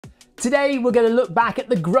Today we're going to look back at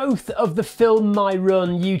the growth of the Film My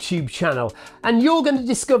Run YouTube channel, and you're going to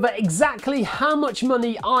discover exactly how much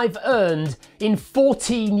money I've earned in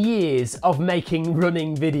 14 years of making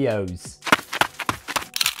running videos.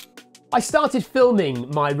 I started filming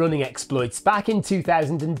my running exploits back in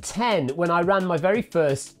 2010 when I ran my very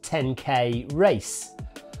first 10K race.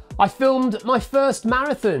 I filmed my first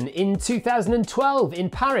marathon in 2012 in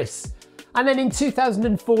Paris. And then in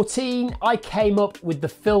 2014, I came up with the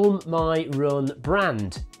Film My Run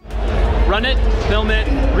brand. Run it, film it,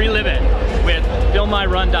 relive it with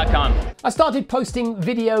filmmyrun.com. I started posting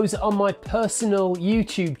videos on my personal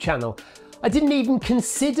YouTube channel. I didn't even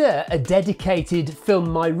consider a dedicated Film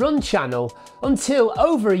My Run channel until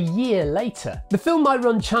over a year later. The Film My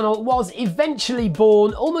Run channel was eventually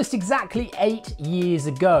born almost exactly 8 years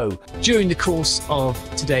ago. During the course of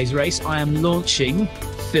today's race, I am launching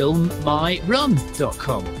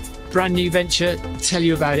filmmyrun.com. Brand new venture, tell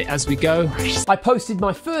you about it as we go. I posted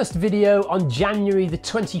my first video on January the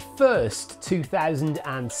 21st,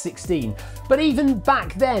 2016. But even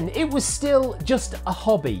back then, it was still just a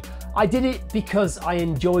hobby. I did it because I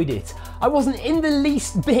enjoyed it. I wasn't in the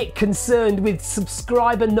least bit concerned with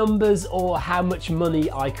subscriber numbers or how much money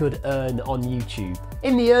I could earn on YouTube.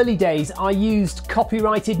 In the early days, I used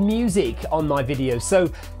copyrighted music on my videos, so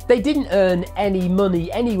they didn't earn any money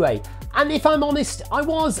anyway. And if I'm honest, I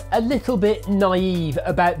was a little bit naive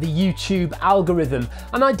about the YouTube algorithm,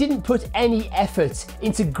 and I didn't put any effort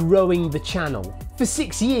into growing the channel. For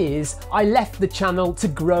 6 years, I left the channel to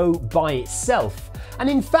grow by itself. And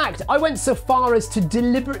in fact, I went so far as to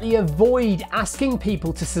deliberately avoid asking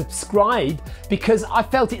people to subscribe because I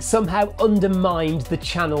felt it somehow undermined the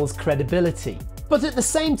channel's credibility. But at the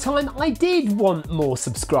same time, I did want more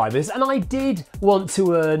subscribers and I did want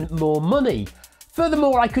to earn more money.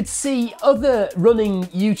 Furthermore, I could see other running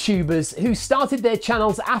YouTubers who started their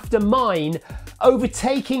channels after mine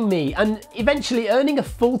overtaking me and eventually earning a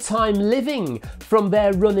full-time living from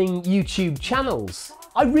their running YouTube channels.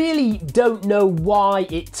 I really don't know why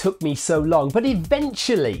it took me so long, but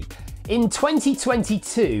eventually, in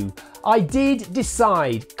 2022, I did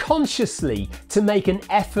decide consciously to make an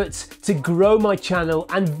effort to grow my channel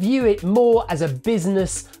and view it more as a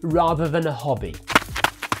business rather than a hobby.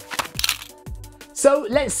 So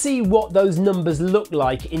let's see what those numbers look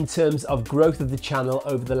like in terms of growth of the channel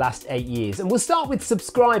over the last 8 years. And we'll start with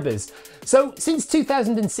subscribers. So since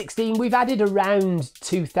 2016, we've added around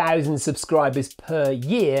 2,000 subscribers per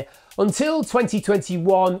year until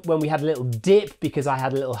 2021 when we had a little dip because I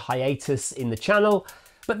had a little hiatus in the channel.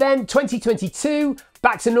 But then 2022,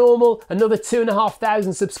 back to normal, another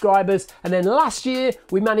 2,500 subscribers. And then last year,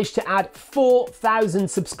 we managed to add 4,000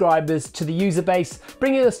 subscribers to the user base,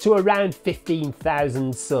 bringing us to around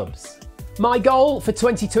 15,000 subs. My goal for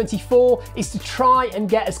 2024 is to try and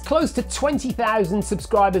get as close to 20,000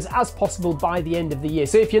 subscribers as possible by the end of the year.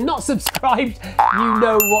 So if you're not subscribed, you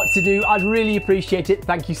know what to do. I'd really appreciate it.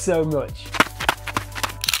 Thank you so much.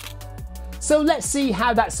 So let's see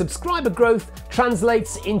how that subscriber growth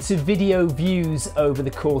translates into video views over the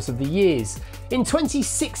course of the years. In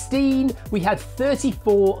 2016, we had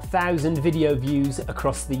 34,000 video views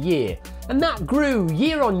across the year. And that grew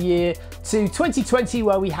year on year to 2020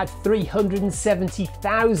 where we had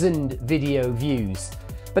 370,000 video views.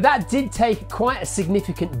 But that did take quite a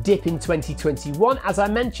significant dip in 2021. As I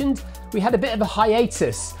mentioned, we had a bit of a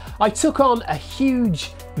hiatus. I took on a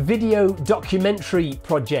huge video documentary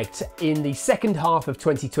project in the second half of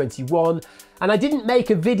 2021, and I didn't make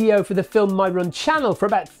a video for the Film My Run channel for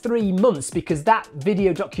about 3 months because that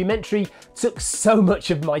video documentary took so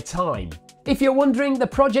much of my time. If you're wondering, the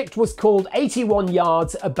project was called 81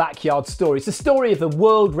 Yards, A Backyard Story. It's the story of the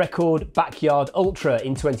world record backyard ultra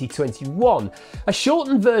in 2021. A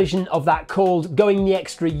shortened version of that called Going the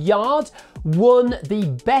Extra Yard won the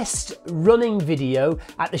best running video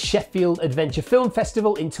at the Sheffield Adventure Film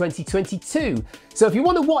Festival in 2022. So if you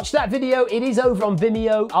want to watch that video, it is over on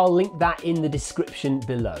Vimeo. I'll link that in the description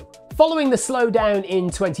below. Following the slowdown in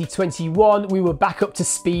 2021, we were back up to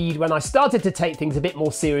speed when I started to take things a bit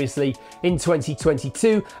more seriously in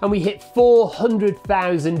 2022, and we hit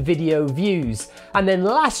 400,000 video views. And then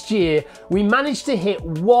last year, we managed to hit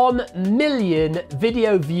 1 million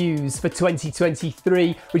video views for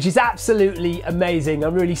 2023, which is absolutely amazing.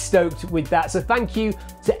 I'm really stoked with that. So thank you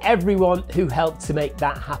to everyone who helped to make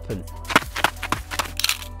that happen.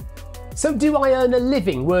 So do I earn a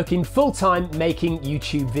living working full-time making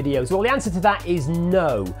YouTube videos? Well, the answer to that is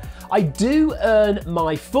no. I do earn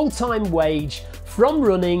my full-time wage from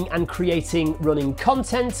running and creating running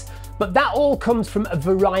content, but that all comes from a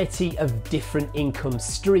variety of different income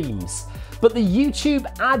streams. but the YouTube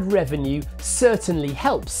ad revenue certainly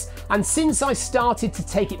helps. And since I started to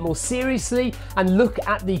take it more seriously and look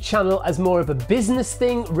at the channel as more of a business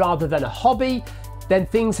thing rather than a hobby, then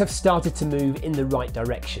things have started to move in the right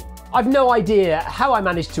direction. I've no idea how I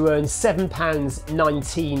managed to earn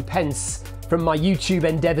 £7.19 from my YouTube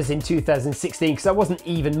endeavours in 2016 because I wasn't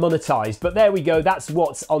even monetised, but there we go, that's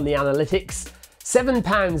what's on the analytics.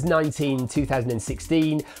 £7.19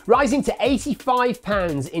 2016, rising to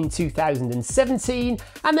 £85 in 2017,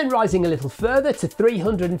 and then rising a little further to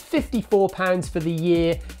 £354 for the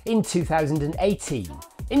year in 2018.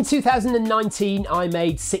 In 2019, I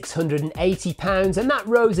made £680, and that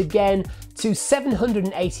rose again to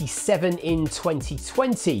 £787 in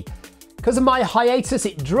 2020. Because of my hiatus,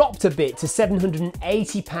 it dropped a bit to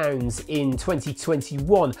 £780 in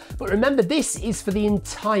 2021. But remember, this is for the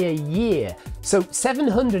entire year. So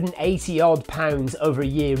 780 odd pounds over a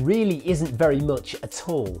year really isn't very much at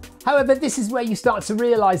all. However, this is where you start to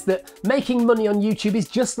realise that making money on YouTube is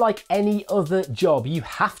just like any other job. You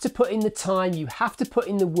have to put in the time, you have to put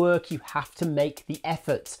in the work, you have to make the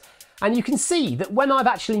effort. And you can see that when I've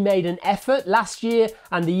actually made an effort last year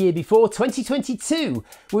and the year before, 2022,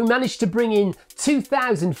 we managed to bring in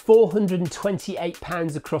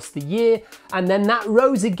 £2,428 across the year. And then that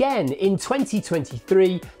rose again in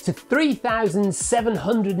 2023 to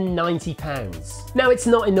 £3,790. Now, it's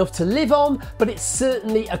not enough to live on, but it's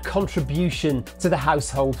certainly a contribution to the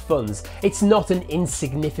household funds. It's not an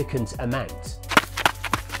insignificant amount.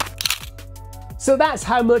 So that's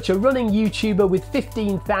how much a running YouTuber with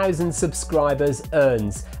 15,000 subscribers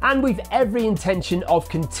earns. And we've every intention of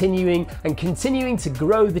continuing to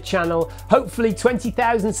grow the channel. Hopefully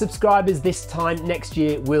 20,000 subscribers this time next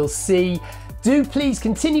year, we'll see. Do please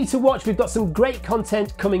continue to watch. We've got some great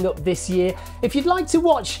content coming up this year. If you'd like to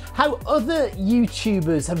watch how other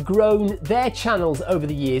YouTubers have grown their channels over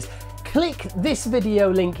the years, click this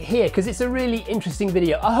video link here because it's a really interesting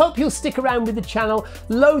video. I hope you'll stick around with the channel.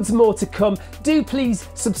 Loads more to come. Do please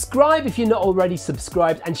subscribe if you're not already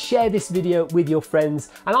subscribed and share this video with your friends.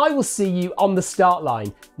 And I will see you on the start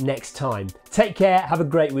line next time. Take care. Have a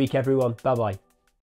great week, everyone. Bye-bye.